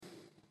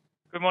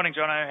Good morning,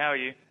 Jono. How are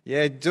you?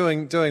 Yeah,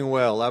 doing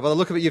well. By the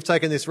look of it, you've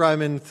taken this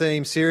Roman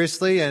theme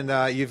seriously, and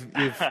you've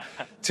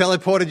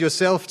teleported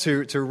yourself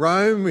to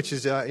Rome, which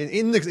is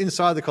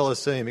inside the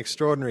Colosseum.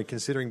 Extraordinary,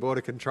 considering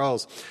border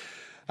controls.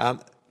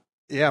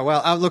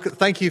 Look,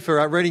 thank you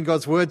for reading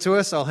God's word to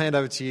us. I'll hand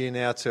over to you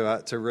now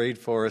to read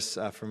for us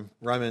from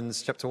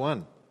Romans chapter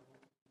 1.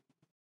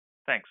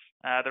 Thanks.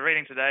 The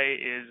reading today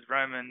is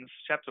Romans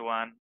chapter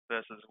 1,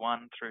 verses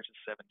 1 through to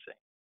 17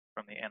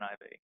 from the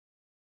NIV.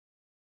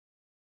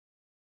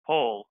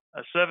 Paul,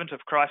 a servant of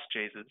Christ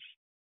Jesus,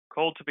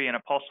 called to be an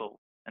apostle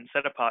and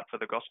set apart for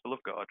the gospel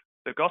of God,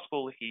 the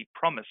gospel he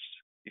promised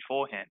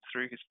beforehand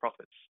through his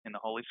prophets in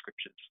the Holy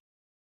Scriptures,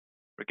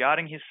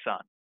 regarding his Son,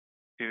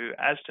 who,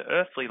 as to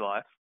earthly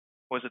life,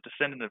 was a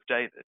descendant of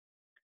David,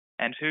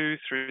 and who,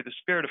 through the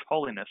Spirit of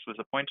holiness, was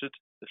appointed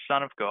the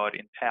Son of God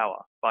in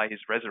power by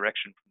his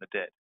resurrection from the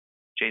dead,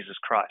 Jesus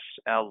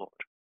Christ our Lord.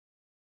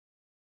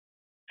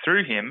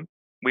 Through him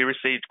we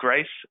received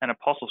grace and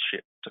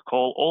apostleship to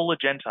call all the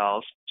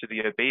Gentiles to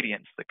the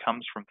obedience that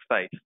comes from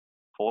faith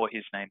for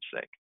his name's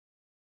sake.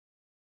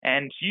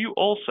 And you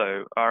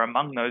also are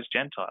among those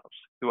Gentiles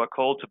who are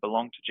called to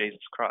belong to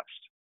Jesus Christ.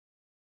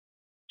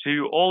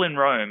 To all in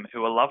Rome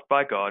who are loved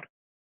by God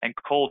and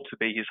called to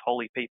be his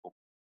holy people,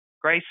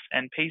 grace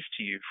and peace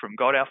to you from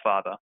God our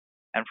Father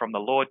and from the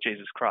Lord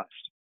Jesus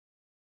Christ.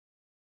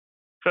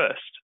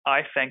 First,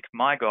 I thank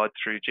my God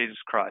through Jesus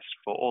Christ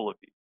for all of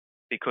you,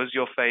 because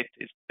your faith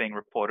is being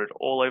reported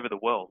all over the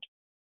world.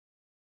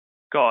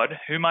 God,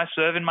 whom I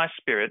serve in my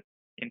spirit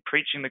in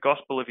preaching the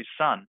gospel of his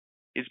Son,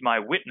 is my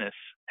witness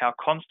how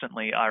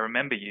constantly I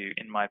remember you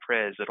in my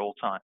prayers at all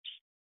times.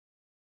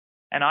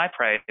 And I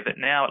pray that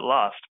now at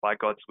last, by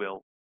God's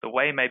will, the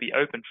way may be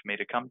open for me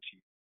to come to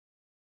you.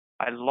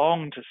 I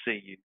long to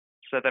see you,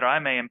 so that I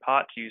may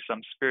impart to you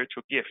some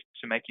spiritual gift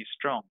to make you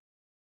strong.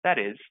 That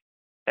is,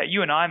 that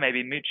you and I may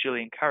be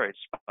mutually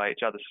encouraged by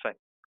each other's faith.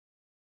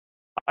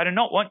 I do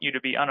not want you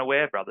to be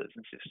unaware, brothers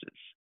and sisters,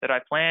 that I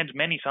planned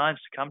many times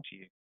to come to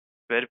you,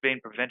 but have been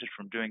prevented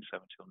from doing so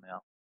until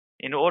now,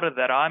 in order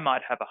that I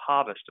might have a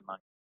harvest among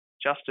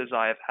you, just as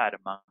I have had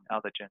among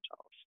other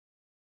Gentiles.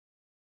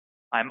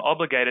 I am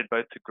obligated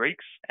both to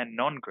Greeks and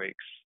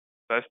non-Greeks,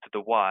 both to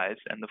the wise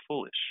and the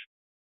foolish.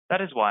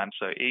 That is why I am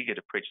so eager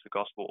to preach the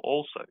gospel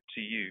also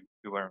to you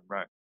who are in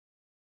Rome.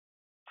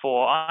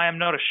 For I am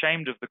not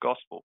ashamed of the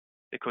gospel,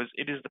 because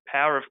it is the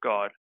power of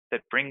God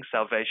that brings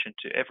salvation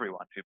to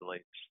everyone who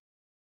believes,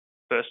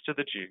 first to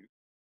the Jew,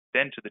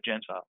 then to the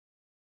Gentile.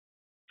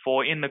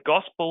 For in the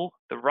gospel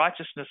the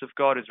righteousness of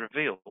God is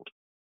revealed,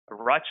 a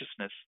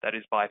righteousness that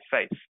is by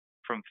faith,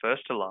 from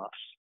first to last,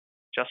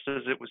 just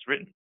as it was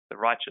written, the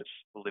righteous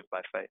will live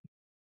by faith.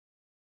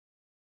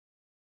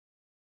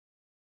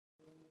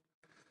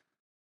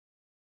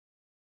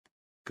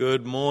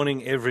 Good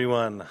morning,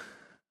 everyone.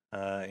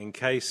 In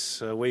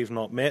case we've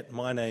not met,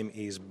 my name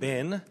is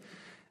Ben,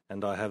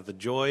 and I have the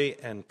joy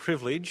and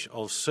privilege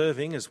of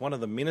serving as one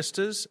of the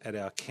ministers at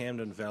our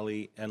Camden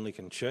Valley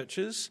Anglican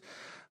churches.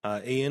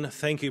 Ian,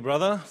 thank you,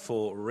 brother,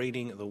 for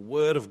reading the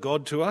Word of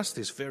God to us,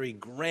 this very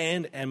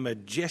grand and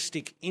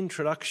majestic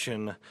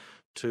introduction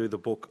to the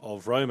book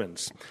of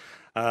Romans.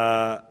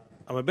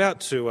 I'm about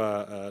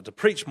to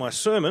preach my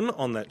sermon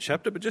on that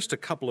chapter, but just a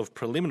couple of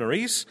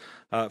preliminaries.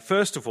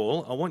 First of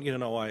all, I want you to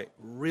know I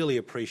really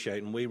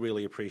appreciate, and we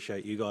really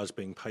appreciate you guys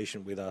being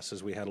patient with us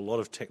as we had a lot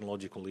of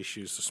technological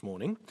issues this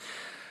morning.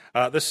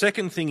 The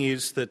second thing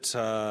is that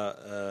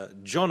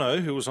Jono,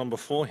 who was on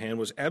beforehand,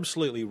 was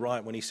absolutely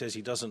right when he says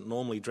he doesn't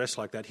normally dress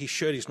like that. His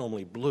shirt is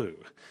normally blue,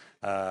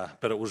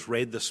 but it was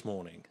red this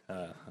morning.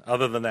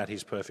 Other than that,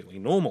 he's perfectly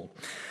normal.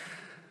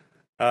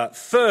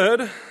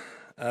 Third,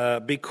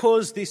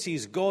 because this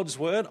is God's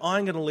word,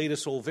 I'm going to lead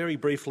us all very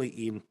briefly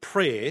in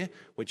prayer,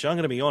 which I'm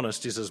going to be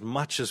honest is as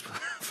much as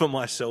for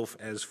myself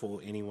as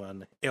for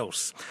anyone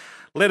else.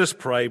 Let us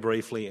pray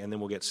briefly and then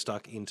we'll get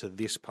stuck into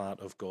this part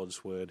of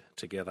God's word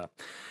together.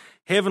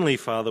 Heavenly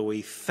Father,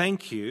 we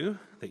thank you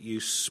that you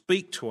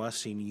speak to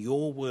us in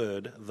your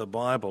word, the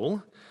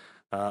Bible.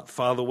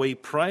 Father, we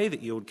pray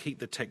that you would keep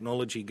the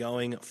technology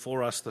going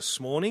for us this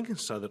morning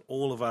so that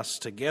all of us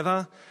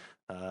together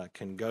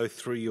can go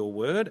through your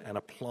word and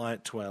apply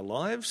it to our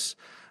lives.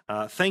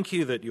 Thank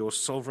you that you're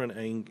sovereign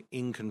and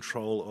in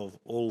control of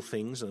all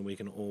things, and we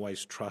can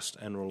always trust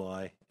and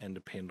rely and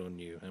depend on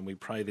you. And we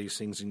pray these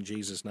things in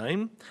Jesus'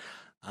 name.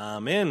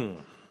 Amen.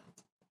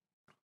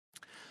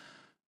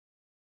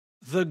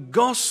 The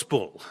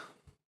gospel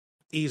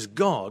is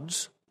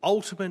God's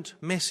ultimate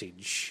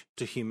message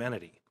to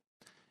humanity.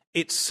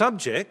 Its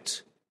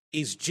subject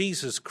is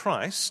Jesus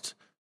Christ,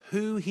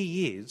 who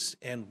he is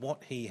and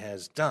what he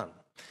has done.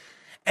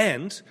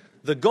 And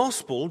the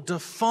gospel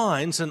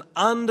defines and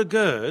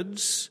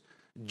undergirds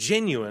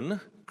genuine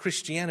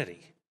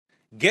Christianity.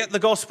 Get the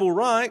gospel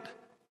right,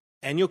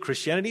 and your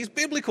Christianity is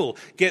biblical.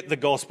 Get the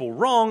gospel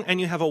wrong, and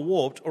you have a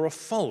warped or a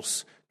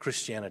false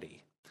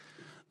Christianity.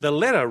 The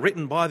letter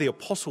written by the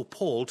Apostle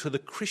Paul to the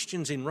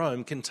Christians in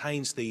Rome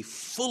contains the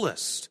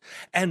fullest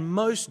and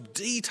most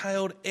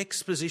detailed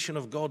exposition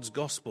of God's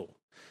gospel.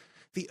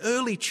 The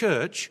early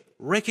church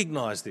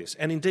recognised this,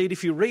 and indeed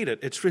if you read it,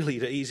 it's really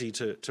easy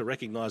to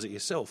recognise it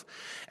yourself.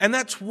 And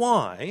that's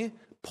why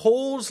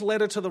Paul's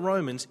letter to the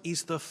Romans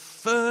is the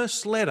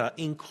first letter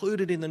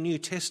included in the New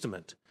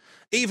Testament,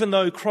 even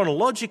though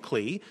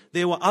chronologically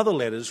there were other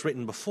letters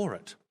written before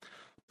it.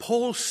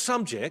 Paul's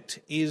subject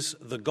is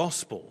the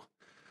gospel.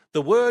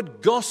 The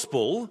word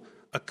gospel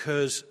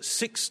occurs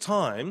 6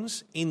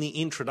 times in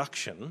the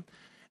introduction,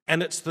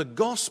 and it's the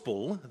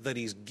gospel that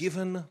is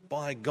given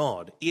by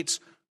God. It's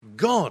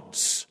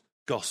God's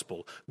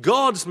gospel,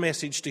 God's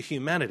message to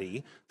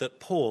humanity that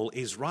Paul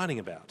is writing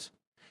about.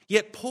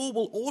 Yet Paul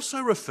will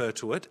also refer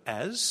to it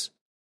as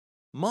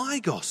my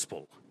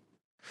gospel,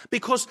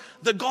 because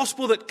the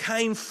gospel that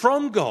came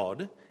from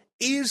God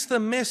is the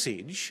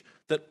message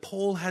that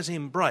Paul has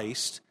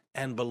embraced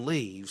and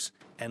believes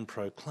and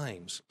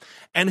proclaims.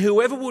 And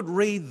whoever would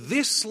read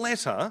this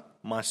letter,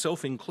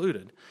 myself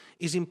included,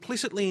 is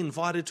implicitly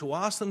invited to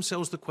ask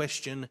themselves the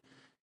question,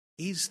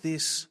 is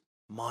this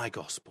my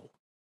gospel?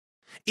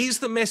 Is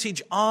the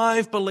message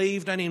I've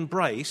believed and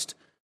embraced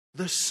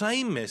the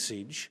same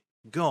message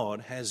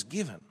God has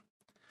given?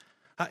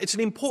 It's an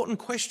important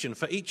question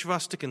for each of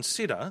us to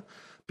consider,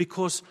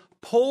 because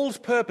Paul's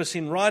purpose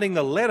in writing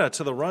the letter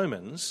to the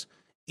Romans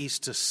is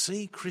to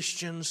see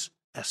Christians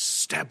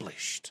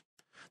established.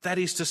 That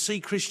is, to see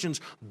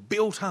Christians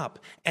built up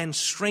and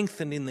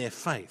strengthened in their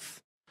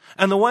faith.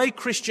 And the way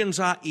Christians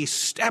are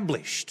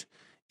established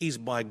is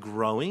by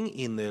growing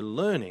in their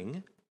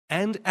learning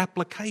and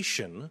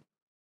application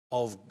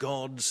of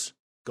God's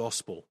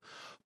gospel.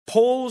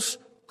 Paul's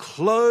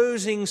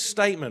closing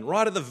statement,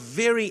 right at the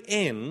very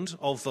end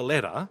of the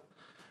letter,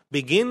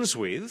 begins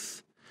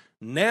with,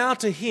 "Now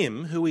to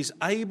him who is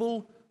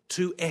able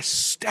to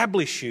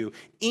establish you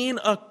in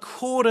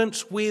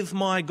accordance with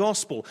my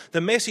gospel, the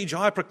message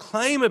I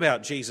proclaim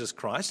about Jesus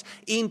Christ,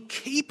 in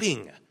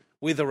keeping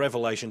with the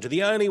revelation. To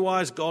the only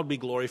wise God be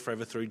glory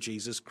forever through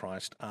Jesus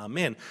Christ.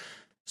 Amen."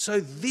 So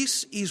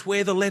this is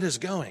where the letter's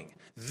going.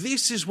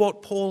 This is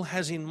what Paul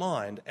has in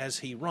mind as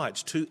he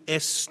writes, to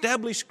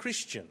establish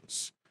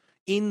Christians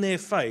in their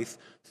faith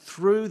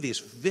through this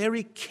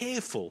very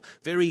careful,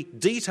 very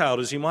detailed,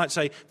 as you might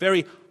say,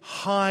 very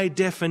high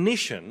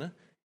definition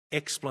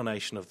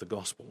explanation of the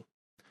gospel.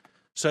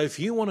 So if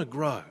you want to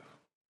grow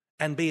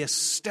and be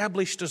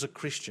established as a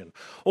Christian,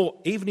 or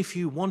even if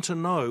you want to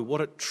know what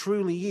it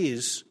truly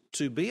is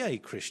to be a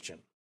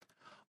Christian,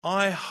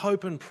 I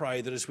hope and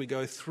pray that as we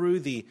go through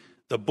the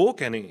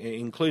book, and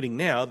including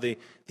now the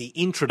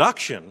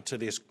introduction to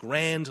this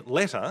grand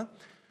letter,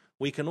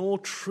 we can all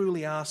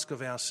truly ask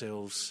of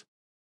ourselves,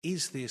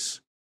 is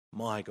this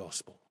my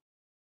gospel?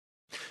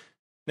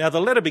 Now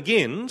the letter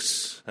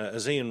begins,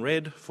 as Ian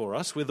read for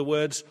us, with the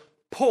words,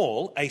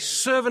 "Paul, a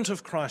servant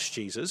of Christ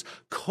Jesus,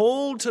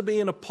 called to be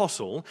an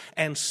apostle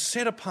and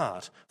set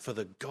apart for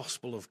the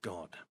gospel of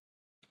God."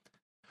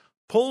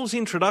 Paul's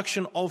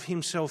introduction of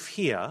himself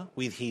here,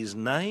 with his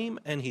name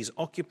and his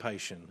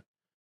occupation,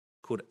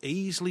 could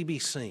easily be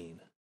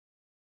seen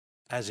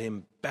as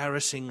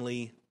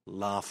embarrassingly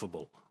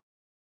laughable.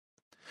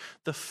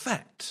 The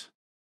fact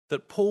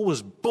that Paul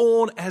was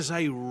born as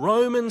a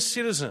Roman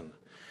citizen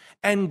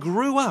and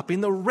grew up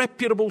in the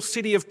reputable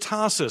city of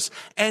Tarsus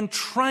and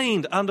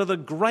trained under the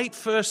great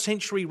first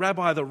century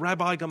rabbi, the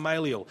Rabbi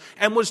Gamaliel,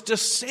 and was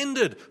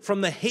descended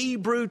from the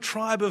Hebrew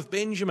tribe of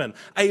Benjamin,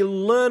 a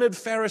learned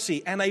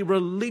Pharisee and a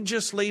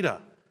religious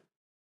leader,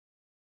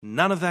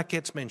 none of that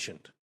gets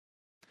mentioned.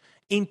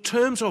 In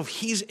terms of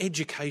his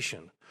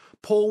education,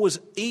 Paul was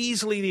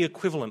easily the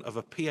equivalent of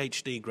a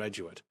PhD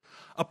graduate.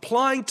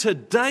 Applying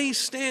today's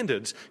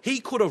standards, he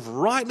could have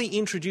rightly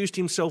introduced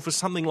himself as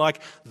something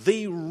like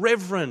the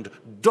Reverend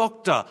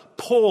Dr.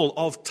 Paul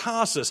of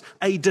Tarsus,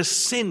 a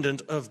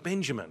descendant of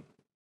Benjamin.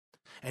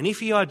 And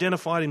if he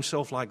identified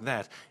himself like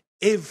that,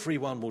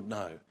 everyone would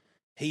know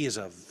he is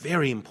a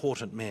very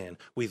important man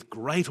with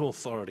great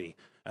authority,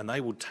 and they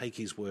would take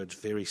his words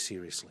very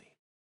seriously.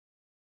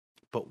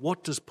 But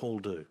what does Paul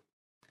do?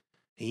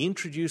 He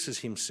introduces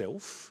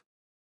himself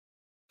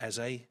as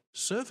a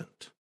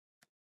servant.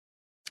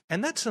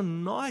 And that's a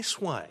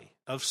nice way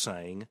of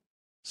saying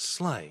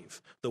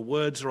slave. The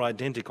words are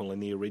identical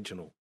in the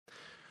original.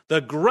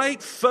 The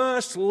great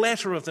first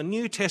letter of the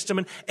New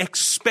Testament,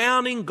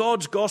 expounding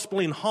God's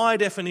gospel in high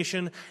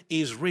definition,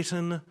 is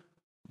written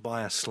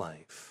by a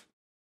slave.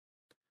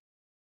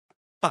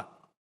 But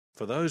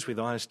for those with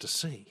eyes to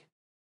see,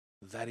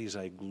 that is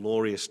a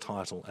glorious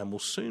title, and we'll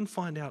soon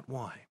find out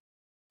why.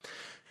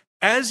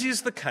 As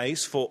is the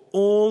case for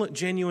all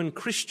genuine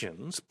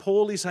Christians,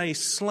 Paul is a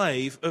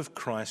slave of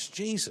Christ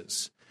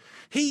Jesus.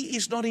 He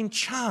is not in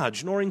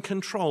charge nor in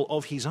control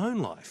of his own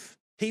life.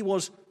 He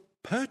was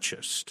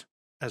purchased,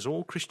 as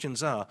all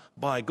Christians are,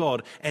 by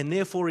God, and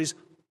therefore is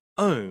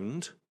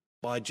owned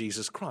by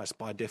Jesus Christ,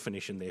 by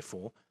definition,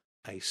 therefore,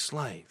 a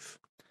slave.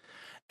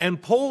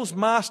 And Paul's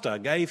master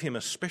gave him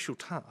a special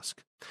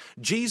task.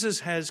 Jesus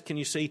has, can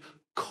you see,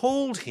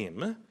 called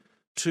him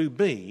to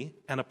be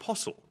an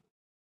apostle.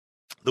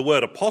 The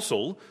word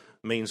apostle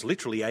means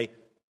literally a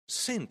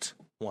sent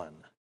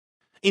one.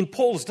 In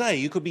Paul's day,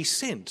 you could be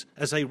sent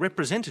as a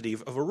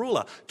representative of a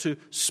ruler to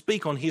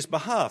speak on his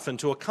behalf and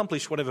to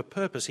accomplish whatever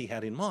purpose he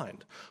had in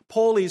mind.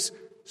 Paul is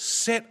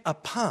set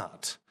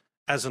apart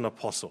as an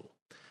apostle,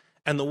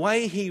 and the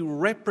way he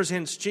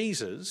represents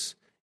Jesus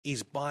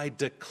is by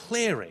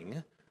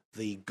declaring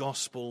the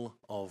gospel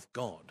of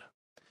God.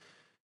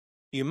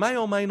 You may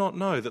or may not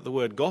know that the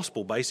word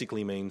gospel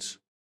basically means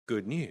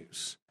good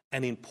news,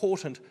 an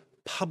important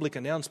public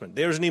announcement.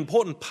 There is an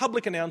important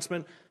public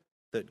announcement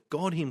that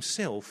God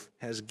himself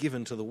has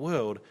given to the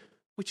world,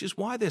 which is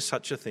why there's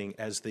such a thing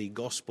as the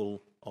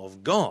gospel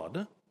of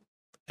God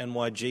and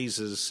why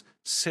Jesus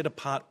set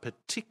apart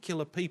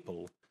particular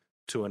people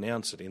to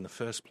announce it in the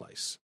first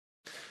place.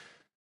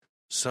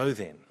 So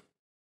then,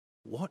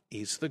 what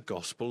is the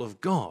gospel of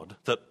God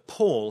that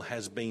Paul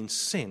has been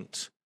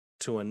sent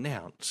to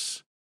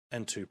announce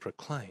and to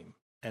proclaim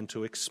and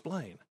to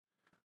explain?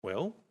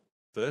 Well,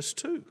 verse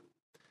 2.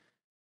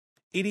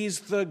 It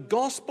is the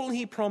gospel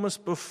he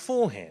promised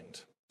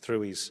beforehand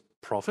through his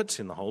prophets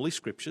in the Holy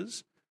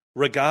Scriptures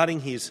regarding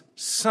his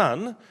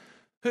Son,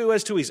 who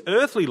as to his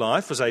earthly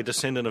life was a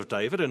descendant of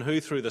David and who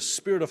through the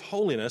Spirit of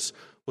holiness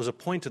was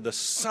appointed the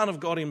Son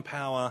of God in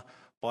power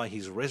by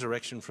his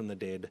resurrection from the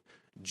dead,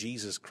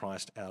 Jesus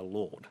Christ our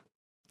Lord.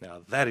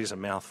 Now that is a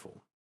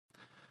mouthful.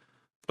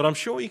 But I'm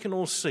sure you can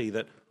all see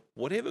that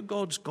whatever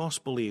God's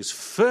gospel is,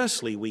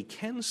 firstly we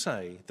can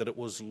say that it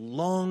was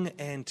long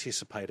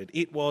anticipated.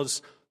 It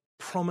was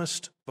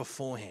promised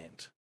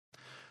beforehand.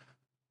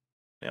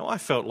 Now, I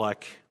felt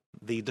like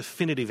the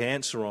definitive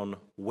answer on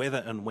whether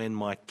and when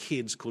my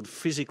kids could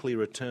physically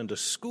return to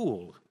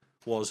school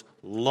was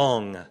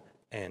long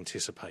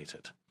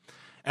anticipated.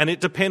 And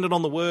it depended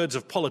on the words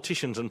of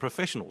politicians and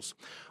professionals.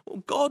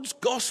 Well, God's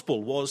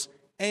gospel was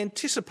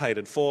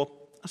anticipated for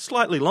a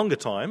slightly longer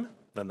time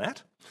than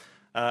that,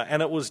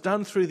 and it was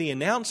done through the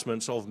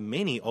announcements of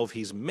many of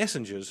his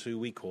messengers who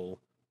we call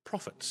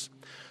prophets.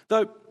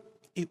 Though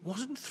it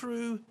wasn't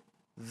through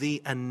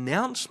the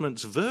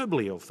announcements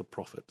verbally of the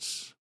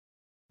prophets,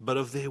 but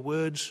of their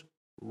words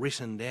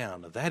written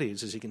down. That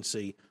is, as you can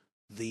see,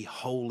 the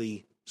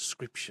Holy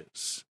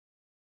Scriptures.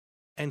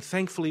 And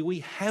thankfully we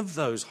have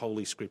those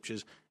Holy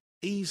Scriptures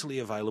easily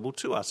available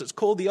to us. It's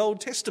called the Old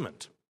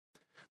Testament.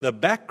 The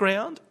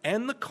background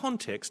and the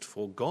context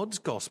for God's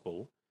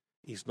gospel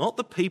is not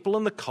the people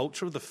and the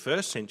culture of the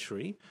first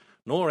century,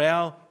 nor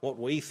what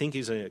we think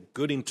is a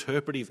good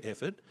interpretive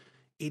effort.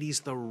 It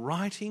is the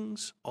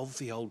writings of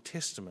the Old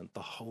Testament,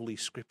 the Holy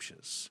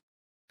Scriptures.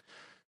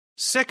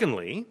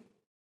 Secondly,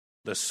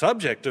 the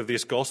subject of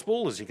this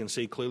gospel, as you can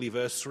see clearly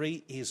verse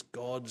 3, is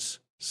God's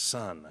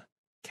Son,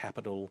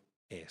 capital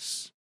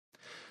S.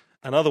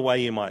 Another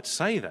way you might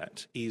say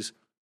that is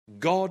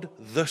God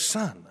the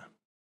Son.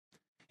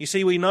 You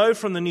see, we know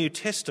from the New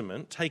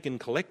Testament, taken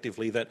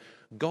collectively, that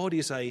God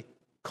is a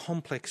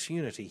complex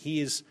unity.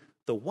 He is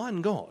the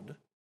one God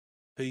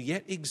who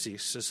yet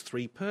exists as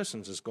three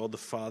persons, as God the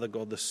Father,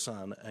 God the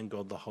Son, and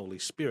God the Holy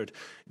Spirit.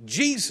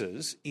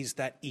 Jesus is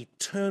that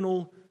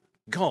eternal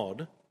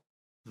God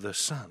the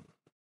Son.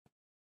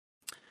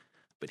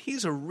 But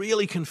here's a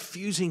really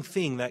confusing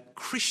thing that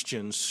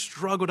Christians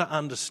struggle to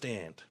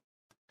understand.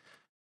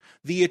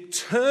 The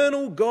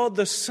eternal God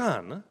the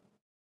Son,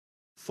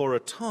 for a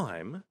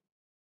time,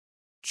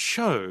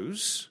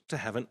 chose to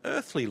have an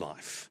earthly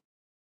life.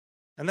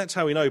 And that's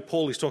how we know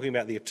Paul is talking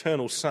about the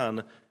eternal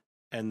Son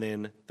and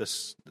then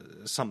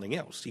something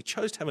else. He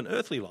chose to have an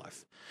earthly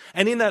life.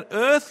 And in that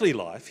earthly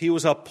life, he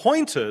was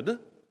appointed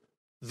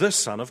the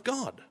Son of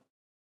God.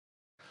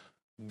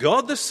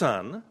 God the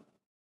Son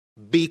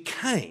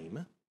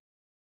became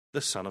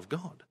the Son of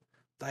God.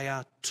 They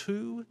are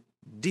two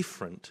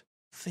different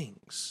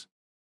things.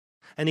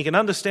 And you can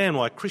understand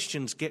why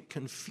Christians get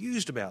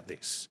confused about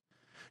this.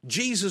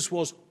 Jesus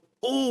was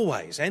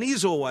always and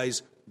is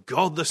always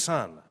God the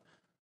Son,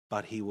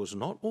 but he was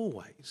not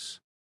always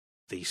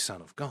the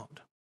Son of God.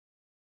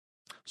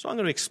 So I'm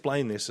going to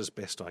explain this as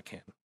best I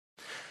can.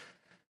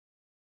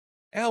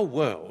 Our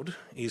world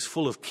is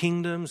full of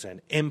kingdoms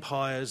and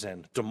empires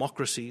and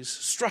democracies,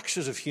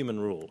 structures of human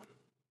rule.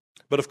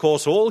 But of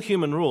course, all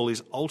human rule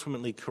is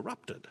ultimately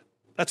corrupted.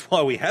 That's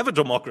why we have a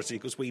democracy,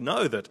 because we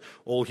know that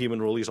all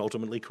human rule is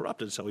ultimately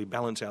corrupted, so we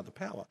balance out the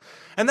power.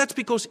 And that's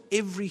because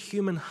every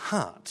human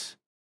heart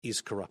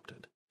is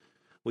corrupted.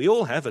 We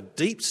all have a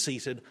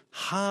deep-seated,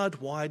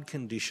 hardwired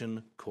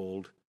condition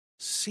called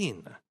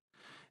sin.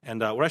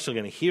 And we're actually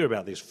going to hear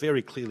about this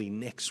very clearly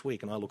next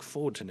week, and I look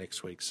forward to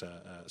next week's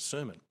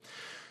sermon.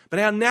 But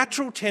our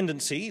natural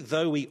tendency,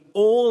 though we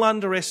all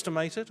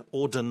underestimate it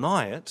or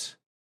deny it,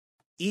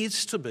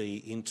 is to be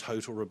in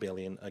total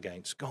rebellion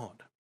against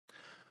God.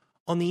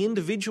 On the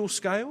individual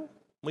scale,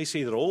 we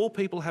see that all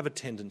people have a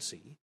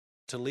tendency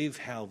to live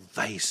how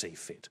they see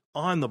fit.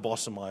 I'm the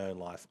boss of my own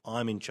life.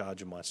 I'm in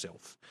charge of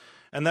myself.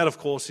 And that, of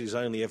course, is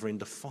only ever in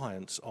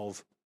defiance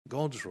of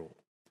God's rule.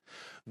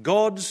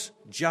 God's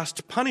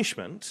just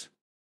punishment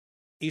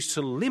is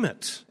to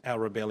limit our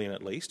rebellion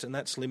at least, and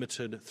that's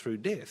limited through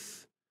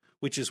death,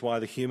 which is why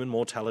the human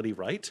mortality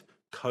rate,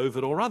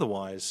 COVID or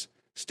otherwise,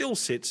 still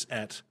sits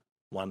at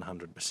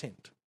 100%.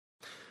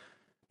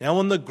 Now,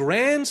 on the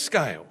grand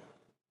scale,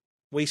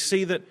 we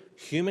see that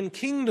human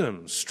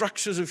kingdoms,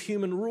 structures of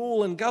human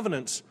rule and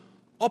governance,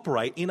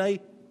 operate in a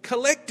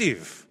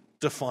collective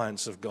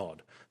defiance of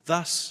God.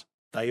 Thus,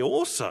 they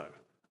also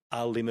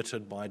are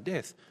limited by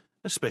death,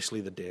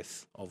 especially the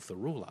death of the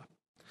ruler.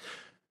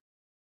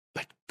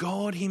 But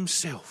God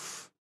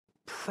himself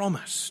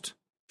promised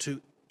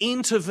to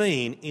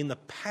intervene in the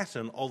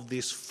pattern of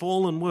this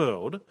fallen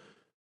world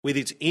with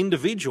its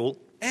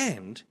individual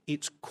and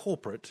its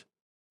corporate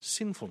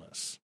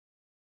sinfulness.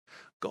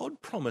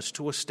 God promised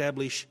to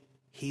establish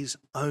his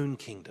own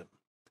kingdom.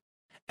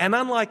 And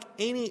unlike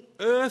any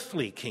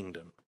earthly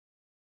kingdom,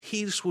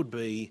 his would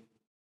be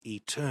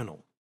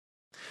eternal.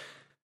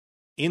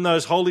 In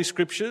those holy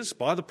scriptures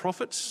by the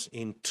prophets,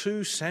 in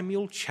 2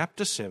 Samuel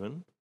chapter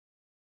 7,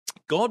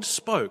 God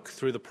spoke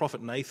through the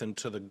prophet Nathan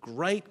to the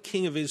great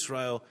king of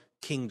Israel,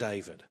 King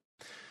David.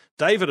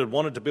 David had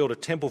wanted to build a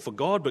temple for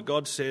God, but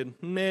God said,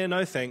 nah,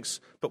 no thanks.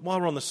 But while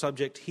we're on the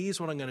subject, here's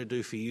what I'm going to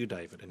do for you,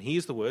 David. And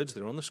here's the words,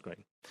 they're on the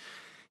screen.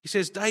 He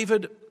says,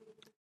 David,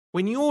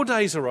 when your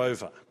days are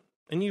over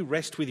and you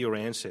rest with your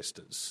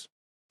ancestors,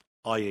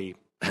 i.e.,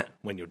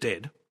 when you're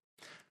dead,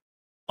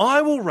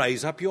 I will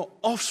raise up your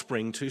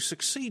offspring to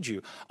succeed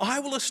you. I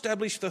will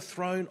establish the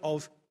throne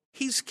of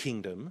his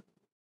kingdom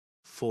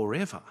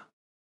forever.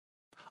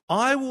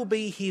 I will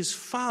be his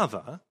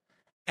father,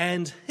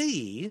 and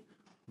he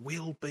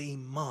will be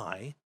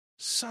my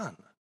son.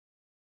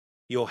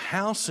 Your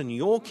house and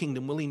your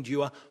kingdom will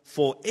endure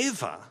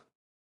forever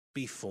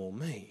before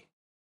me.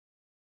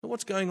 Now,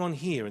 what's going on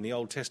here in the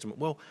Old Testament?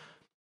 Well,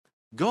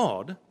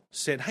 God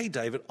said, hey,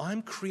 David,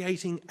 I'm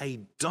creating a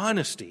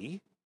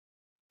dynasty,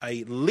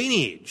 a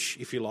lineage,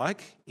 if you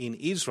like, in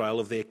Israel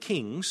of their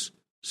kings,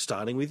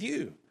 starting with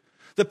you.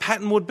 The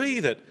pattern would be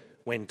that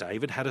when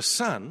David had a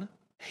son,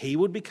 he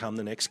would become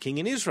the next king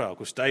in Israel,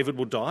 because David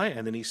would die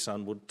and then his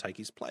son would take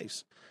his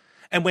place.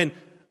 And when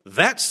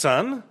that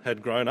son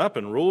had grown up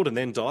and ruled and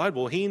then died,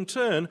 well, he in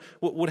turn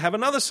would have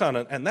another son,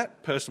 and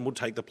that person would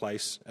take the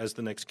place as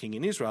the next king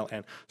in Israel,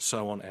 and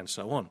so on and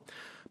so on.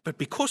 But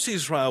because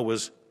Israel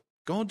was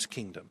God's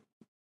kingdom,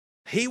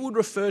 he would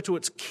refer to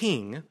its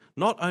king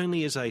not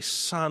only as a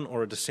son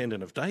or a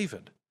descendant of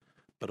David,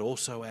 but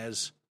also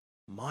as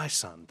my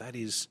son, that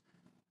is,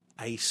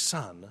 a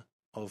son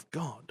of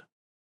God.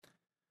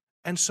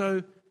 And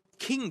so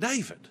King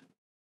David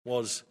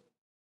was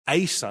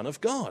a son of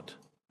God.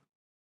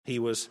 He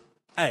was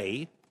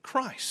a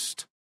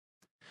Christ.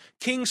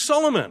 King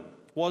Solomon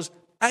was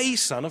a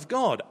son of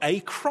God,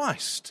 a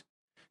Christ.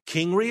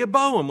 King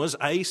Rehoboam was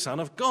a son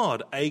of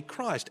God, a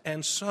Christ,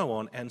 and so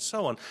on and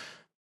so on.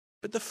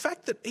 But the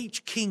fact that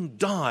each king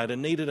died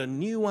and needed a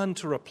new one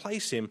to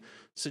replace him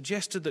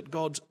suggested that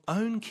God's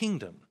own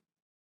kingdom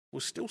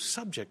was still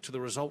subject to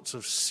the results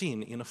of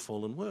sin in a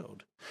fallen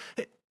world.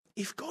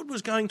 If God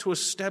was going to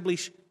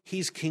establish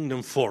his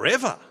kingdom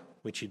forever,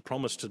 which he'd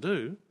promised to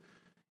do,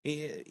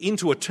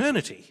 into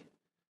eternity,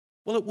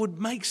 well, it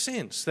would make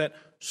sense that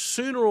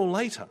sooner or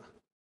later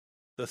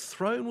the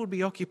throne would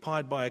be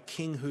occupied by a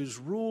king whose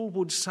rule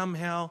would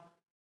somehow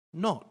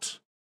not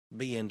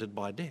be ended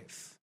by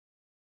death.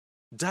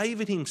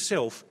 David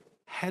himself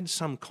had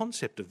some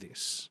concept of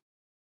this.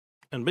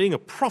 And being a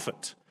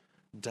prophet,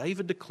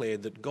 David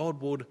declared that God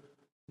would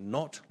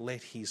not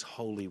let his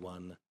Holy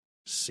One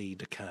see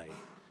decay.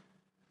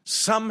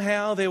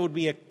 Somehow there would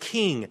be a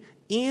king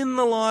in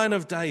the line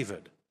of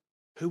David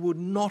who would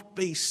not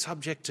be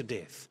subject to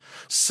death.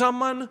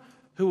 Someone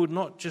who would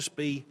not just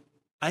be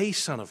a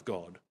son of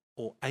God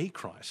or a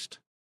Christ,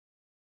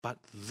 but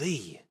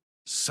the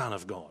Son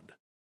of God,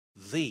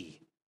 the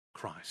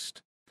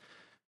Christ.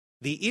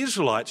 The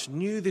Israelites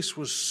knew this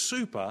was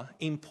super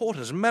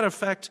important. As a matter of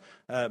fact,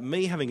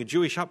 me having a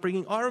Jewish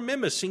upbringing, I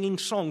remember singing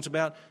songs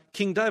about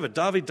King David.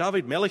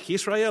 David Melech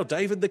Yisrael,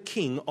 David the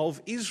King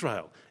of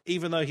Israel.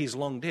 Even though he's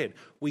long dead,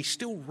 we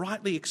still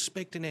rightly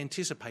expect and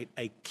anticipate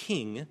a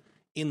king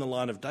in the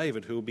line of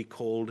David who will be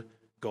called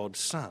God's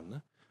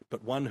son,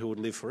 but one who would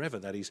live forever,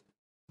 that is,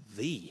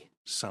 the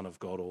Son of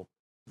God or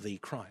the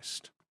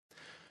Christ.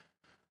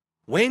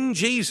 When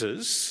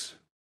Jesus,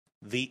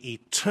 the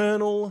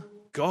eternal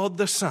God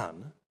the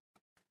Son,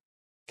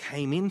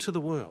 came into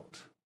the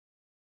world,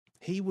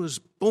 he was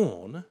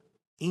born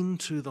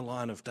into the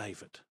line of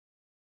David.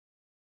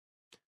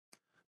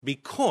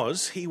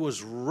 Because he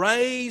was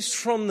raised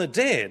from the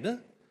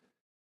dead,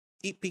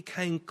 it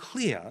became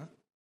clear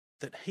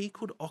that he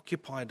could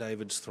occupy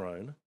David's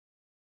throne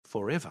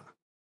forever.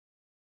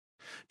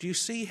 Do you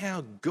see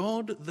how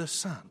God the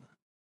Son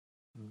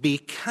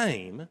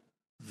became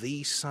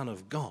the Son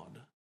of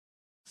God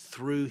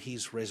through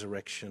his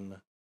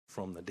resurrection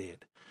from the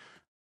dead?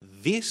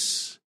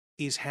 This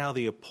is how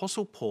the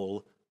Apostle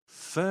Paul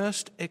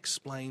first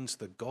explains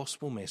the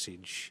gospel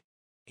message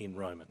in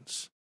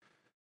Romans.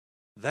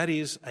 That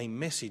is a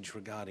message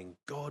regarding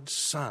God's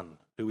Son,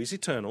 who is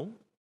eternal,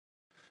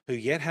 who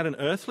yet had an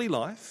earthly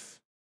life,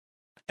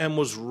 and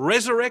was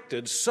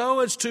resurrected so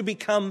as to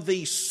become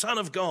the Son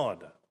of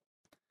God.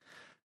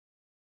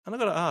 And I've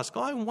got to ask,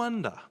 I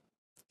wonder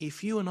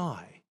if you and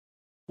I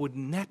would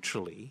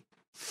naturally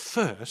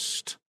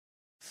first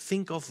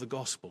think of the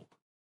gospel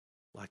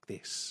like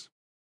this.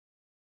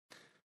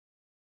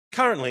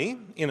 Currently,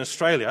 in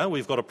Australia,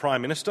 we've got a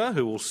Prime Minister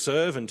who will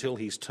serve until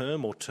his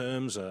term or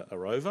terms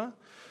are over.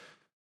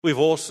 We're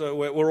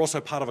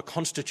also part of a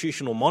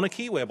constitutional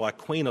monarchy whereby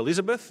Queen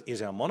Elizabeth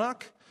is our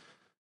monarch.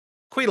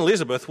 Queen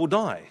Elizabeth will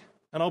die,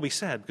 and I'll be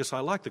sad because I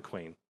like the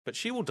Queen, but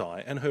she will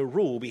die and her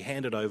rule will be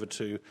handed over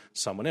to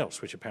someone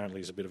else, which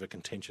apparently is a bit of a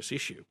contentious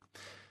issue.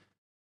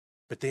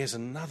 But there's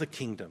another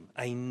kingdom,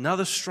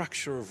 another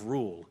structure of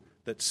rule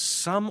that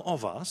some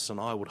of us, and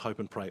I would hope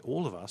and pray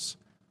all of us,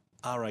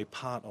 are a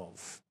part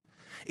of.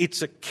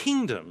 It's a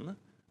kingdom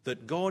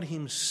that God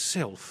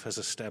himself has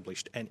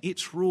established, and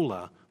its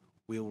ruler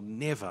will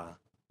never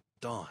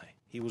die.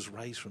 He was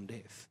raised from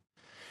death.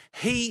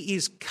 He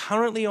is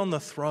currently on the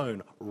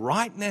throne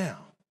right now,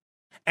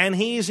 and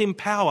he is in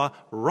power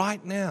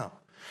right now.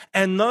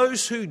 And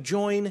those who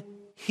join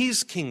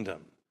his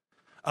kingdom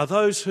are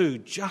those who,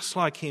 just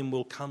like him,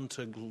 will come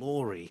to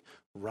glory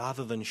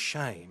rather than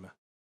shame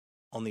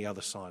on the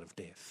other side of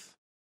death.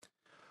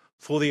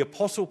 For the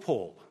Apostle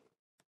Paul,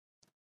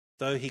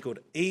 though he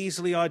could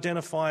easily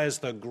identify as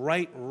the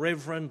great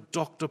Reverend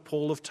Dr.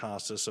 Paul of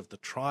Tarsus of the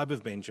tribe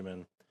of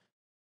Benjamin,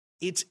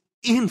 it's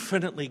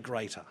infinitely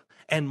greater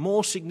and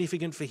more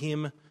significant for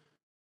him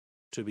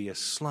to be a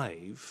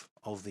slave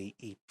of the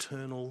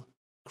eternal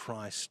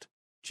Christ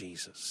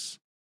Jesus,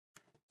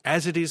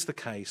 as it is the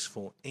case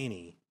for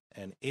any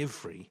and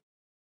every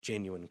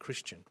genuine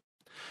Christian.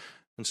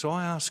 And so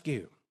I ask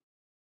you,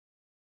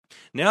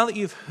 now that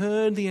you've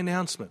heard the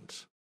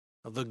announcement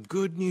of the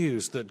good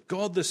news that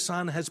God the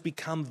Son has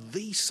become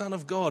the Son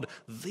of God,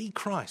 the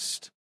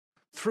Christ,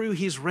 through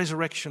his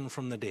resurrection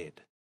from the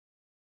dead,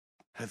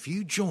 have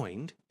you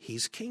joined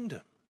his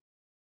kingdom?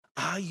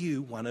 Are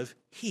you one of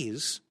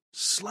his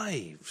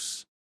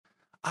slaves?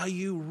 Are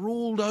you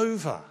ruled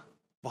over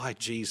by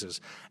Jesus?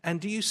 And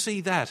do you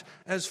see that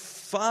as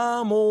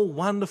far more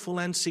wonderful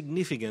and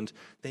significant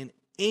than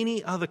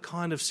any other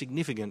kind of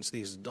significance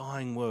this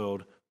dying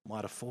world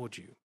might afford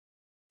you?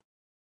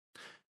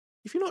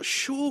 If you're not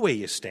sure where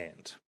you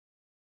stand,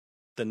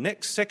 the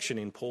next section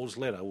in Paul's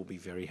letter will be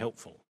very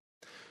helpful.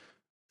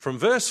 From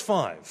verse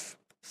 5,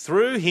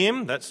 through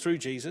him, that's through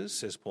Jesus,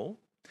 says Paul,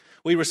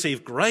 we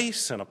receive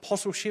grace and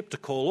apostleship to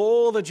call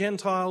all the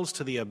Gentiles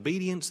to the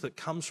obedience that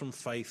comes from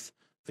faith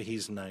for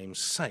his name's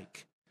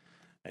sake.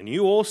 And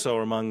you also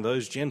are among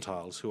those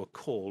Gentiles who are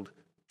called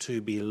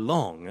to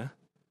belong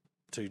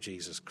to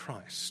Jesus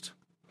Christ.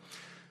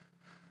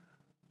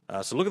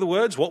 So look at the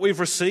words. What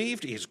we've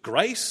received is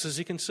grace, as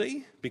you can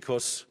see,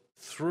 because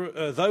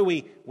though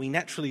we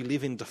naturally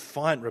live in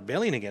defiant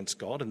rebellion against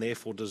God and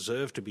therefore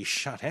deserve to be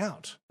shut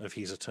out of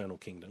his eternal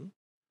kingdom,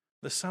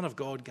 the Son of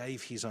God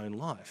gave his own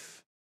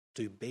life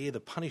to bear the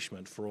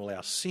punishment for all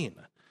our sin.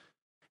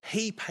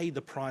 He paid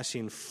the price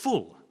in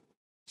full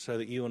so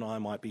that you and I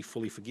might be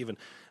fully forgiven.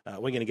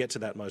 We're going to get to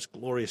that most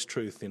glorious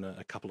truth in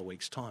a couple of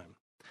weeks' time.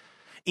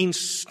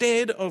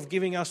 Instead of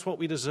giving us what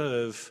we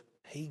deserve,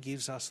 he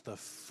gives us the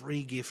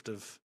free gift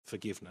of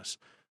forgiveness.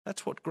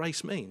 That's what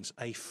grace means,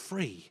 a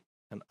free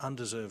and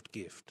undeserved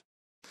gift.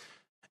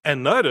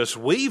 And notice,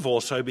 we've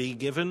also been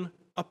given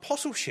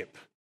apostleship.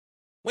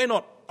 We're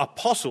not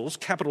apostles,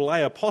 capital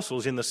A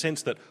apostles, in the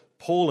sense that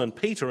Paul and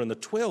Peter and the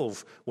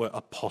 12 were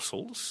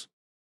apostles,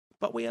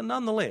 but we are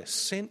nonetheless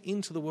sent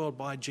into the world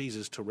by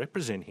Jesus to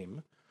represent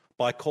him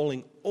by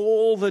calling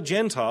all the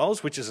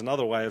Gentiles, which is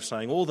another way of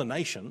saying all the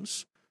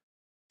nations,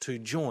 to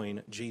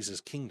join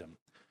Jesus' kingdom.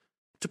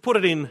 To put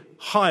it in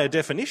higher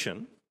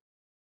definition,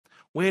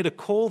 we're to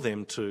call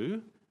them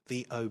to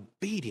the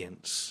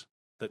obedience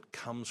that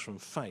comes from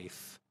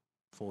faith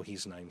for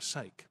his name's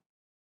sake.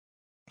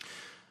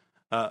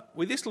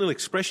 With this little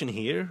expression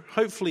here,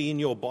 hopefully in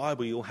your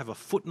Bible you'll have a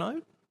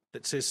footnote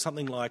that says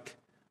something like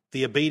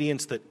the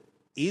obedience that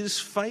is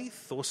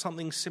faith or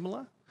something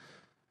similar.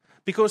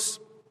 Because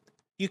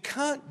you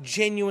can't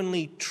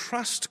genuinely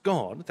trust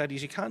God, that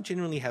is, you can't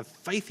genuinely have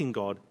faith in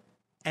God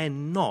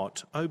and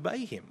not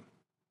obey him.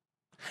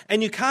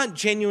 And you can't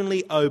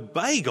genuinely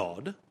obey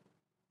God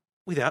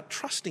without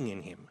trusting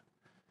in him.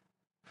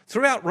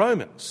 Throughout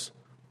Romans,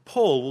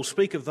 Paul will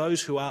speak of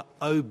those who are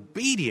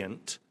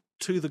obedient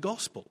to the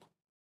gospel,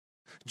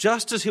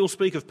 just as he'll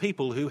speak of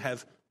people who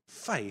have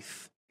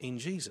faith in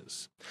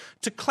Jesus.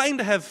 To claim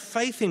to have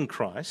faith in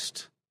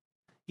Christ,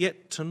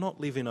 yet to not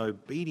live in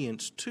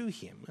obedience to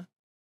him,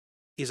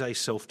 is a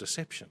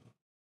self-deception.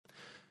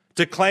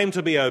 To claim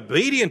to be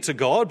obedient to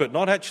God, but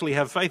not actually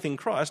have faith in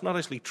Christ, not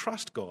actually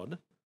trust God,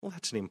 well,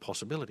 that's an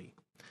impossibility.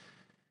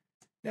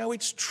 Now,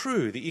 it's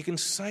true that you can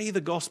say the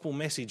gospel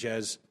message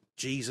as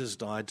Jesus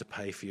died to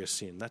pay for your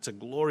sin. That's a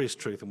glorious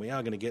truth, and we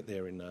are going to get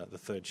there in the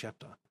third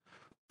chapter.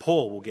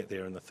 Paul will get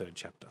there in the third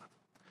chapter.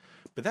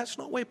 But that's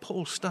not where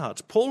Paul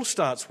starts. Paul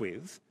starts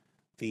with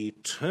the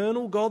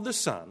eternal God the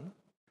Son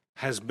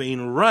has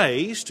been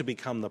raised to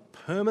become the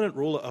permanent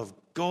ruler of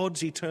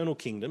God's eternal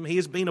kingdom. He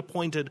has been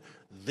appointed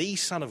the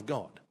Son of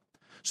God.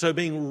 So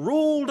being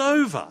ruled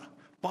over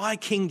by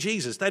King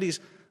Jesus, that is,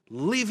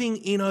 living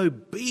in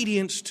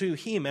obedience to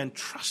him and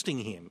trusting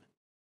him,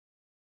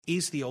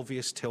 is the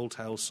obvious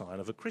telltale sign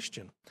of a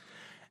Christian.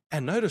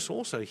 And notice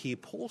also here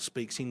Paul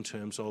speaks in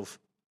terms of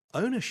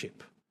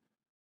ownership.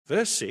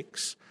 Verse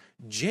 6,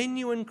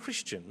 genuine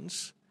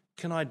Christians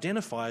can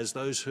identify as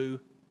those who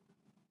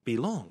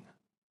belong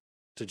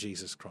to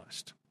Jesus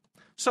Christ.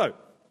 So,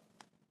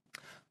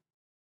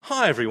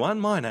 hi everyone,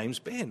 my name's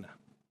Ben,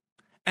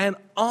 and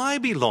I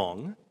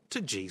belong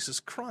to Jesus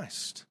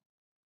Christ.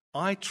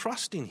 I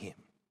trust in him.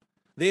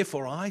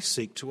 Therefore, I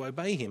seek to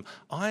obey him.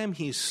 I am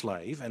his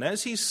slave, and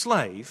as his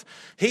slave,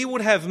 he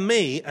would have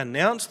me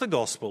announce the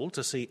gospel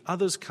to see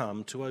others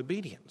come to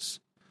obedience.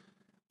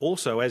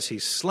 Also, as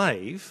his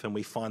slave, and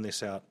we find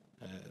this out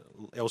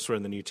elsewhere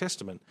in the New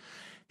Testament,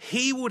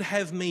 he would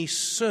have me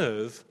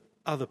serve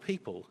other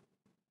people,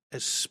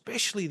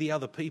 especially the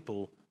other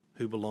people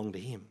who belong to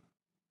him.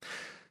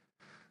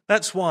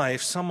 That's why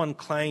if someone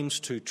claims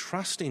to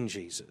trust in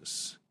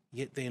Jesus,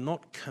 yet they're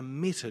not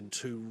committed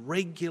to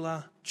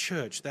regular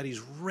church, that is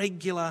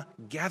regular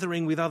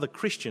gathering with other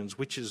Christians,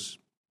 which is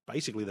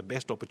basically the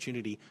best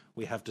opportunity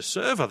we have to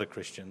serve other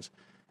Christians,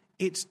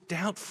 it's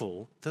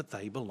doubtful that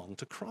they belong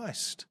to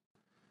Christ.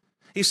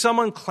 If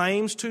someone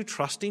claims to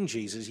trust in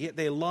Jesus, yet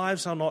their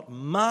lives are not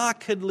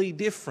markedly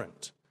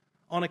different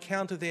on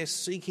account of their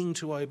seeking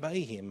to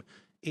obey him,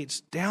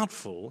 it's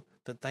doubtful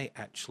that they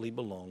actually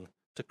belong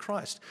to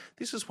Christ.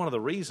 This is one of the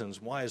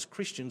reasons why as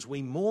Christians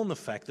we mourn the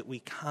fact that we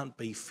can't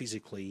be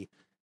physically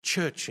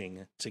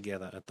churching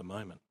together at the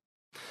moment.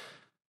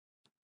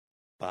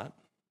 But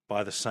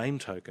by the same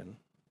token,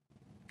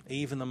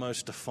 even the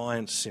most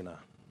defiant sinner,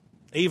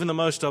 even the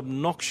most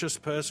obnoxious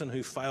person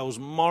who fails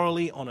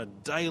morally on a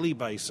daily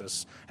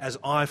basis, as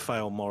I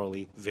fail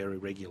morally very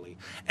regularly,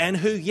 and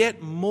who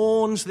yet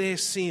mourns their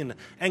sin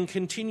and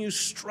continues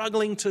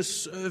struggling to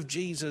serve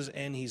Jesus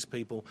and his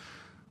people,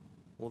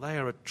 well, they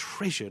are a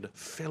treasured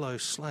fellow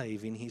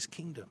slave in his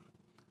kingdom,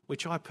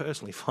 which I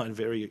personally find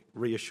very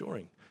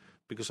reassuring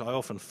because I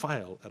often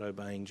fail at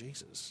obeying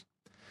Jesus.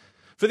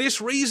 For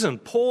this reason,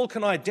 Paul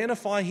can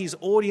identify his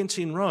audience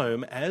in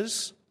Rome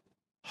as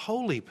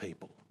holy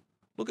people.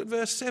 Look at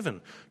verse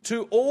 7.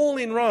 To all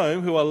in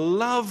Rome who are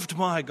loved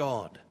by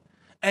God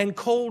and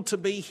called to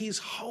be his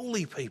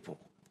holy people,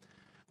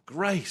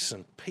 grace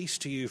and peace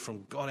to you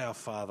from God our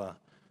Father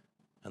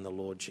and the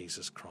Lord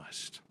Jesus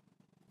Christ.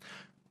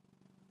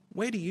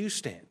 Where do you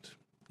stand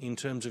in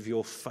terms of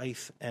your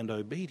faith and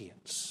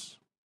obedience?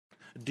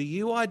 Do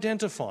you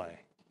identify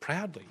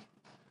proudly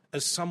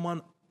as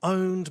someone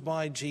owned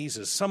by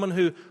Jesus, someone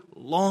who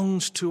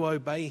longs to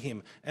obey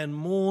him and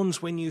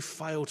mourns when you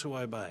fail to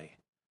obey?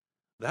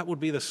 That would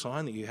be the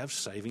sign that you have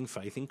saving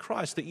faith in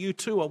Christ, that you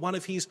too are one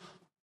of his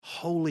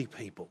holy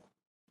people.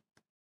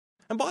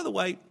 And by the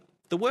way,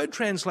 the word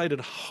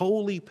translated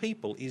holy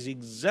people is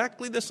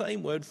exactly the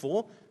same word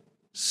for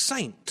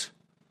saint.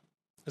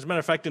 As a matter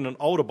of fact, in an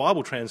older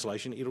Bible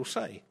translation, it'll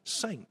say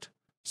saint,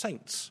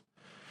 saints.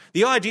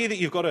 The idea that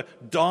you've got to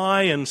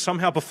die and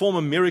somehow perform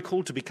a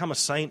miracle to become a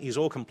saint is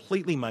all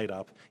completely made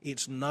up.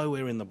 It's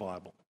nowhere in the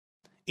Bible.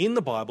 In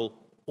the Bible,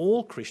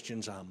 all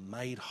Christians are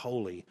made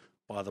holy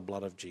by the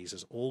blood of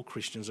Jesus. All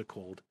Christians are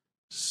called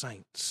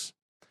saints.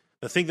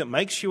 The thing that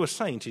makes you a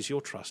saint is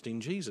your trust in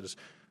Jesus,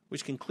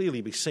 which can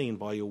clearly be seen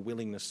by your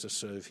willingness to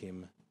serve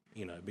him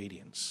in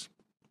obedience.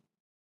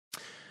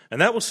 And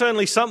that was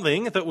certainly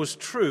something that was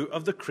true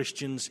of the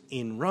Christians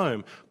in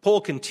Rome. Paul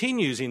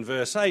continues in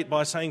verse 8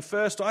 by saying,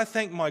 "First, I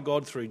thank my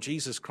God through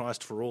Jesus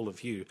Christ for all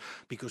of you,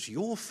 because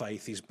your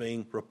faith is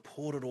being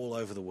reported all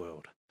over the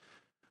world.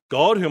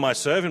 God, whom I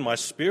serve in my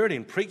spirit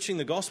in preaching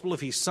the gospel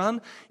of his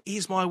Son,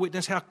 is my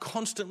witness how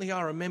constantly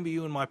I remember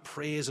you in my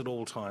prayers at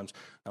all times.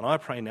 And I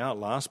pray now at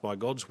last, by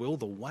God's will,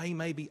 the way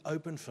may be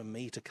open for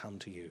me to come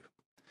to you."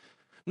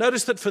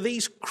 Notice that for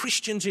these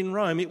Christians in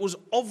Rome, it was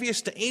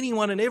obvious to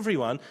anyone and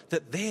everyone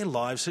that their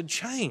lives had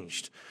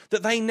changed,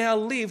 that they now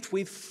lived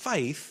with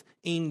faith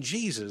in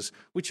Jesus,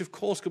 which of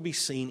course could be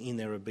seen in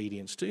their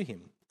obedience to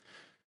him.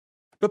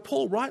 But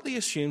Paul rightly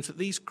assumes that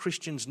these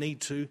Christians need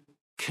to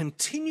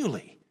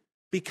continually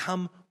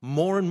become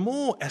more and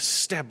more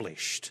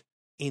established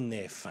in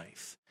their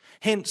faith.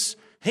 Hence,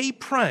 he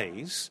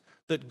prays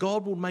that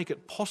God will make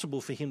it possible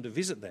for him to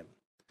visit them.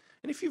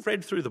 And if you've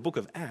read through the book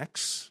of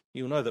Acts,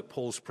 you'll know that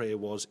Paul's prayer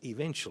was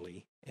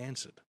eventually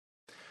answered.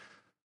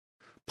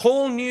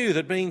 Paul knew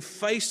that being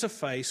face to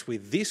face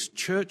with this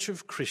church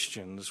of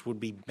Christians would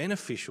be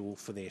beneficial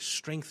for their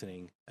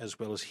strengthening as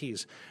well as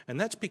his.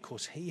 And that's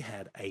because he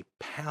had a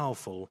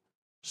powerful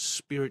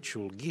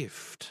spiritual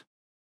gift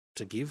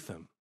to give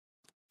them.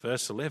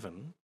 Verse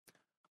 11,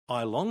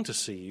 "I long to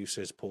see you,"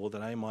 says Paul,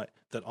 that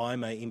I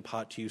may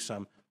impart to you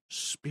some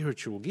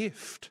spiritual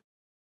gift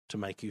to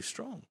make you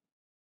strong.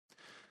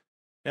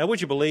 Now,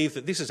 would you believe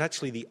that this is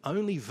actually the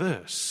only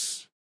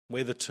verse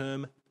where the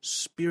term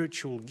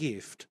spiritual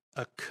gift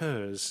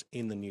occurs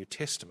in the New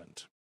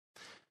Testament?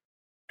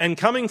 And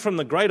coming from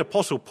the great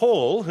apostle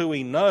Paul, who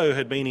we know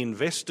had been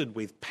invested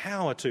with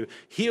power to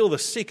heal the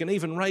sick and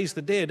even raise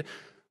the dead,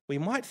 we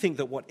might think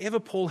that whatever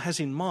Paul has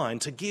in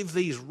mind to give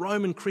these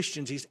Roman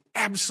Christians is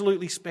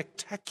absolutely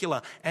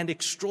spectacular and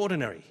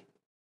extraordinary.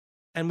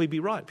 And we'd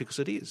be right, because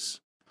it is.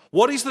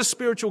 What is the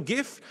spiritual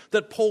gift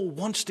that Paul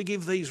wants to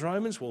give these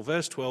Romans? Well,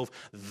 verse 12,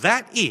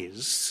 that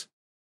is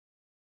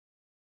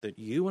that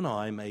you and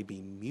I may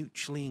be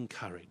mutually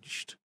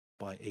encouraged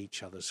by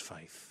each other's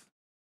faith.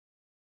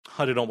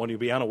 I do not want you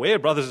to be unaware,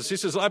 brothers and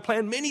sisters, I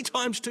planned many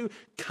times to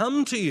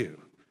come to you,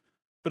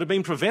 but have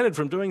been prevented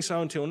from doing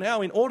so until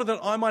now, in order that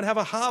I might have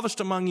a harvest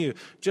among you,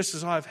 just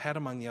as I have had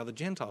among the other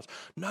Gentiles.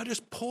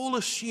 Notice Paul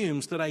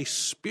assumes that a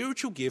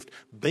spiritual gift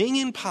being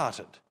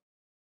imparted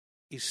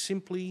is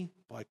simply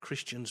by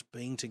Christians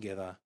being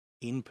together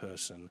in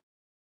person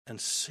and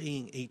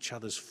seeing each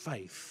other's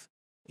faith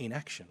in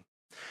action.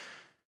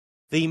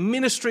 The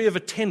ministry of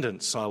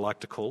attendance, I like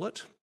to call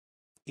it,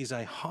 is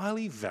a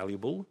highly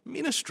valuable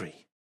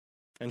ministry.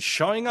 And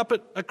showing up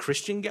at a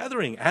Christian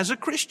gathering as a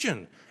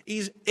Christian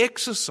is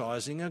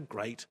exercising a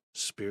great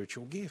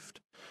spiritual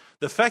gift.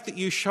 The fact that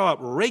you show up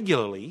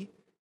regularly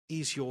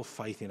is your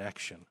faith in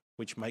action,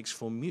 which makes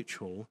for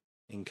mutual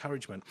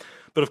encouragement.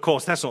 But of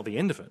course, that's not the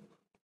end of it.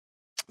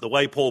 The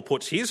way Paul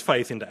puts his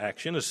faith into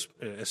action,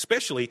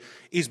 especially,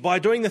 is by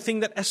doing the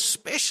thing that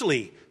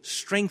especially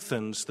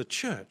strengthens the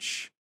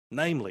church,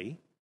 namely,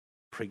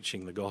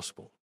 preaching the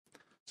gospel.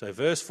 So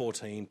verse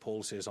 14,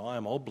 Paul says, I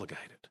am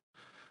obligated,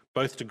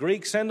 both to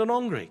Greeks and to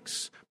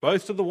non-Greeks,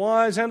 both to the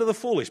wise and to the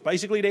foolish,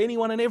 basically to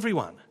anyone and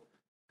everyone.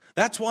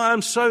 That's why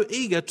I'm so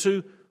eager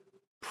to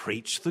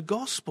preach the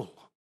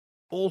gospel,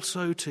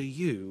 also to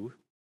you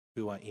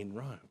who are in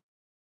Rome.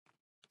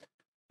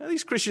 Now,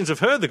 these Christians have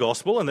heard the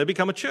gospel and they've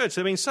become a church.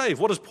 They've been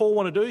saved. What does Paul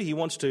want to do? He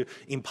wants to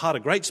impart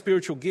a great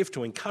spiritual gift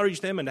to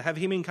encourage them and to have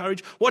him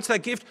encouraged. What's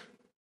that gift?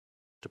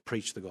 To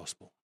preach the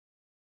gospel.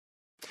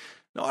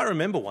 Now, I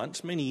remember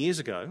once, many years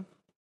ago,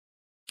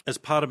 as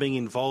part of being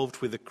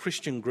involved with a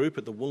Christian group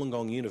at the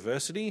Wollongong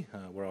University,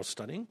 where I was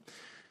studying,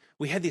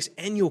 we had this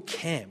annual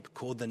camp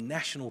called the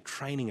National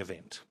Training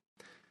Event.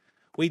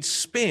 We'd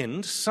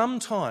spend some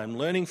time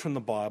learning from the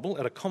Bible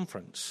at a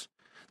conference.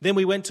 Then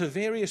we went to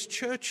various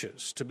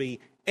churches to be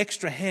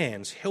extra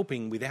hands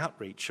helping with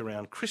outreach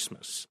around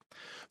Christmas.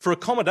 For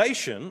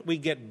accommodation, we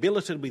get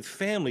billeted with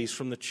families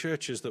from the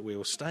churches that we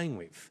were staying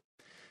with.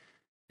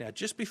 Now,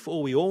 just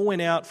before we all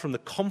went out from the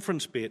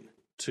conference bit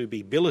to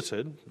be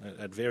billeted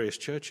at various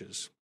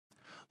churches,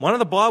 one of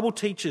the Bible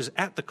teachers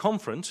at the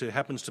conference, who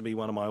happens to be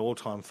one of my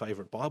all-time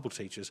favourite Bible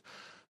teachers,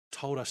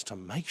 told us to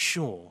make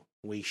sure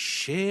we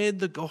shared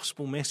the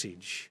gospel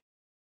message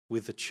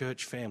with the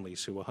church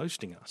families who were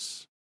hosting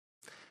us.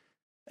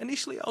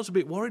 Initially, I was a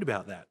bit worried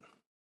about that,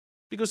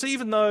 because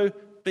even though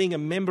being a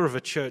member of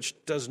a church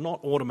does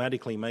not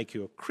automatically make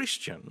you a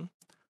Christian,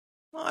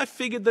 I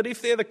figured that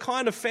if they're the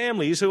kind of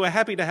families who are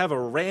happy to have a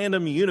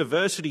random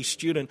university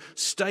student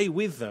stay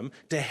with them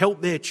to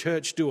help their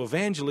church do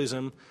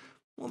evangelism,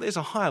 well, there's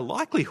a higher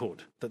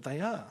likelihood that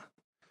they are.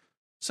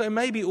 So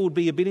maybe it would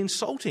be a bit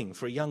insulting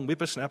for a young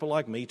whippersnapper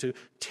like me to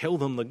tell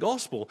them the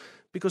gospel,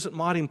 because it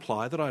might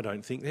imply that I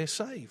don't think they're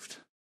saved.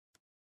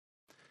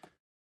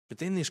 But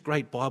then this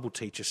great Bible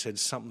teacher said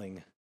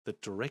something that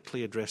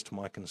directly addressed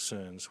my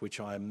concerns, which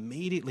I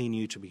immediately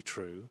knew to be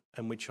true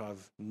and which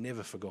I've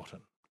never forgotten.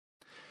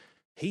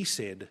 He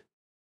said,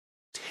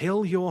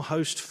 tell your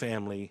host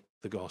family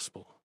the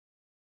gospel,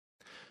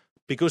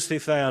 because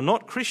if they are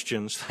not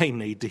Christians, they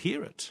need to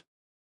hear it.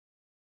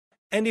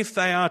 And if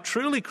they are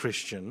truly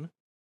Christian,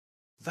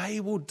 they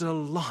will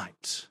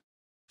delight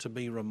to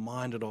be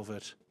reminded of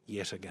it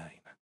yet again.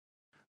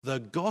 The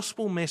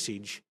gospel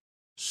message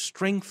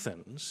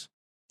strengthens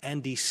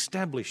and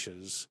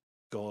establishes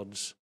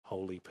God's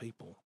holy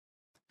people.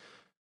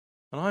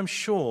 And I'm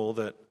sure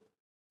that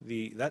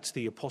that's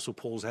the Apostle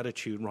Paul's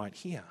attitude right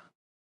here.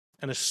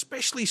 And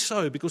especially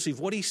so because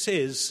of what he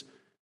says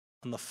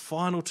in the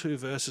final two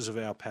verses of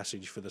our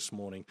passage for this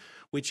morning,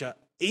 which are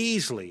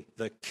easily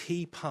the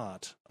key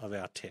part of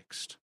our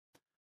text.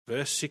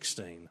 Verse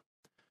 16,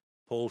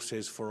 Paul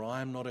says, for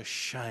I am not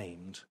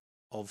ashamed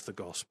of the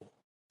gospel,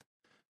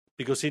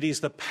 because it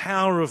is the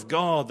power of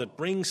God that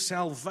brings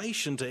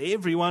salvation to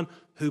everyone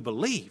who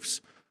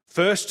believes,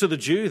 first to the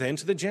Jew, then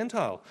to the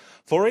Gentile.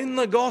 For in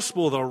the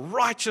gospel, the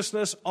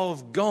righteousness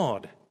of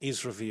God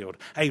is revealed,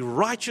 a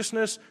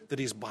righteousness that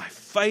is by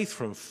faith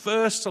from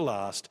first to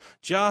last,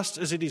 just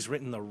as it is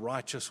written, the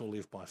righteous will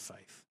live by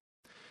faith.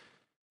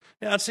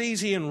 Now, it's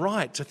easy and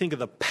right to think of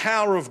the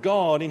power of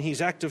God in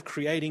his act of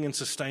creating and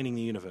sustaining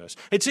the universe.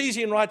 It's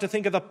easy and right to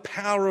think of the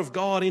power of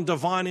God in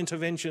divine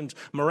interventions,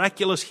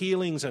 miraculous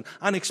healings, and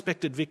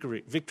unexpected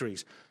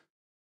victories.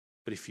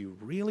 But if you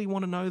really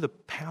want to know the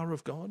power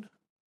of God,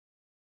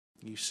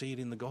 you see it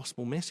in the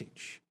gospel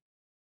message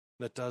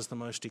that does the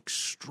most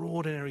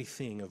extraordinary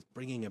thing of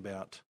bringing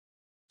about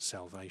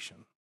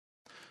salvation.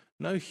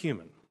 No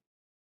human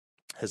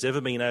has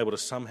ever been able to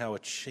somehow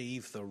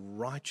achieve the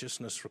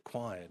righteousness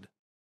required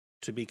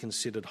to be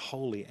considered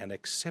holy and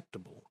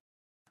acceptable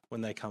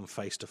when they come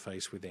face to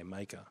face with their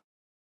Maker.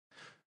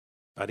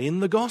 But in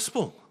the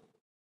gospel,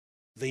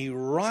 the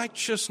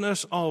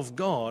righteousness of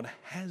God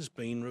has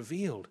been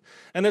revealed.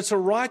 And it's a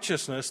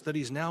righteousness that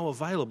is now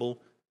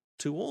available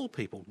to all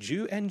people,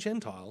 Jew and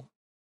Gentile,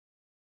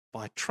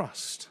 by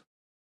trust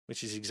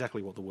which is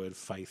exactly what the word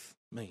faith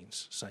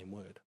means, same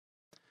word.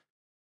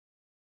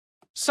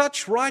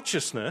 Such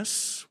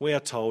righteousness, we are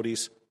told,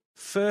 is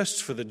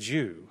first for the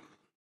Jew,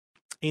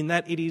 in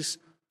that it is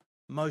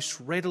most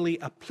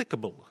readily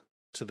applicable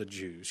to the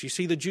Jews. You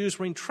see, the Jews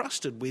were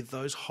entrusted with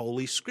those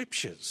holy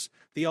scriptures,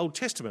 the Old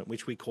Testament,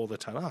 which we call the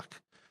Tanakh.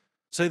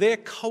 So their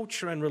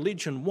culture and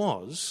religion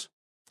was,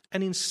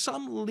 and in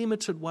some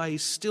limited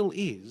ways still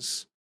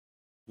is,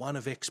 one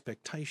of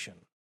expectation.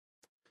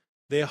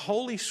 Their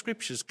holy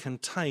scriptures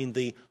contain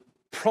the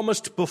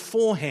promised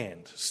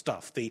beforehand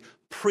stuff, the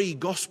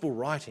pre-gospel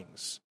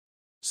writings.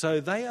 So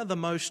they are the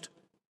most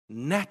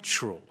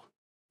natural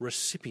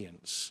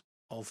recipients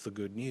of the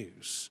good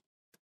news.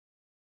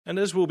 And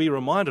as we'll be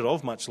reminded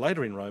of much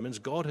later in Romans,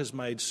 God has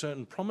made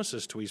certain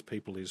promises to his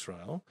people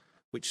Israel,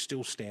 which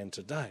still stand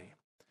today.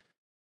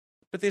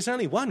 But there's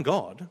only one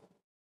God,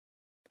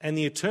 and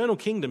the eternal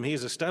kingdom he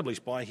has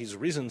established by his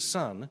risen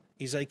Son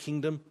is a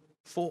kingdom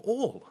for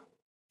all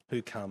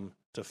who come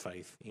to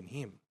faith in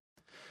him.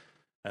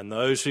 And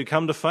those who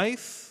come to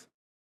faith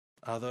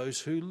are those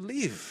who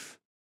live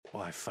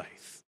by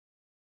faith.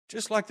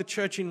 Just like the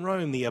church in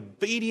Rome, the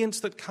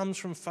obedience that comes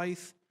from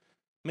faith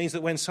means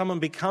that when someone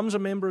becomes a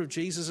member of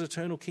Jesus'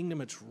 eternal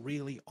kingdom, it's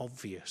really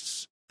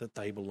obvious that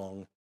they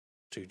belong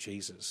to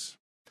Jesus.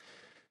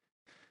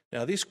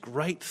 Now, this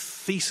great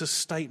thesis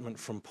statement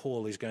from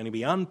Paul is going to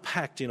be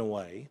unpacked in a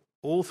way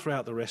all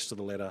throughout the rest of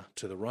the letter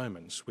to the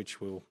Romans, which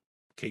we'll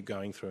keep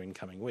going through in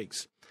coming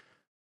weeks.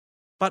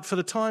 But for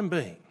the time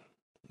being,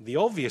 the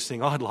obvious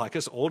thing I'd like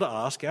us all to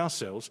ask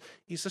ourselves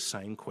is the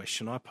same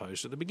question I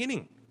posed at the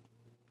beginning.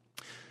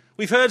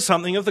 We've heard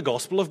something of the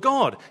gospel of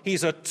God.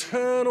 His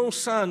eternal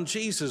Son,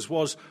 Jesus,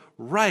 was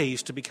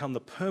raised to become the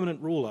permanent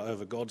ruler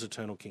over God's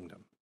eternal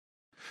kingdom.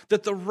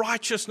 That the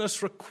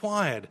righteousness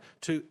required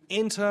to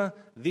enter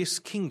this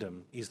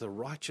kingdom is the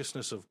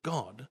righteousness of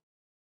God,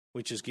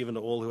 which is given to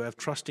all who have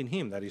trust in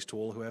him, that is, to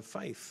all who have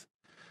faith.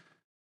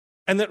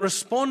 And that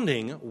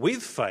responding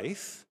with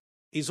faith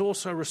is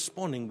also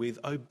responding with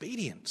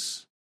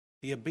obedience,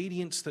 the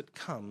obedience that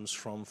comes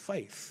from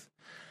faith.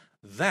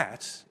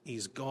 That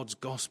is God's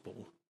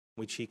gospel,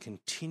 which he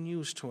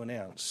continues to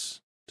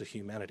announce to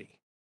humanity.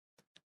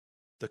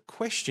 The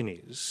question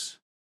is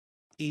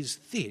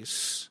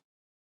this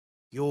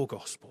your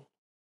gospel?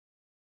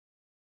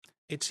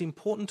 It's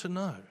important to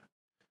know,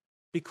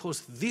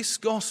 because this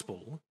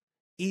gospel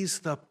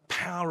is the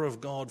power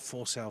of God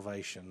for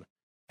salvation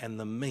and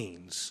the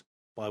means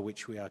by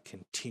which we are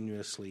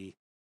continuously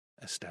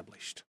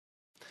established.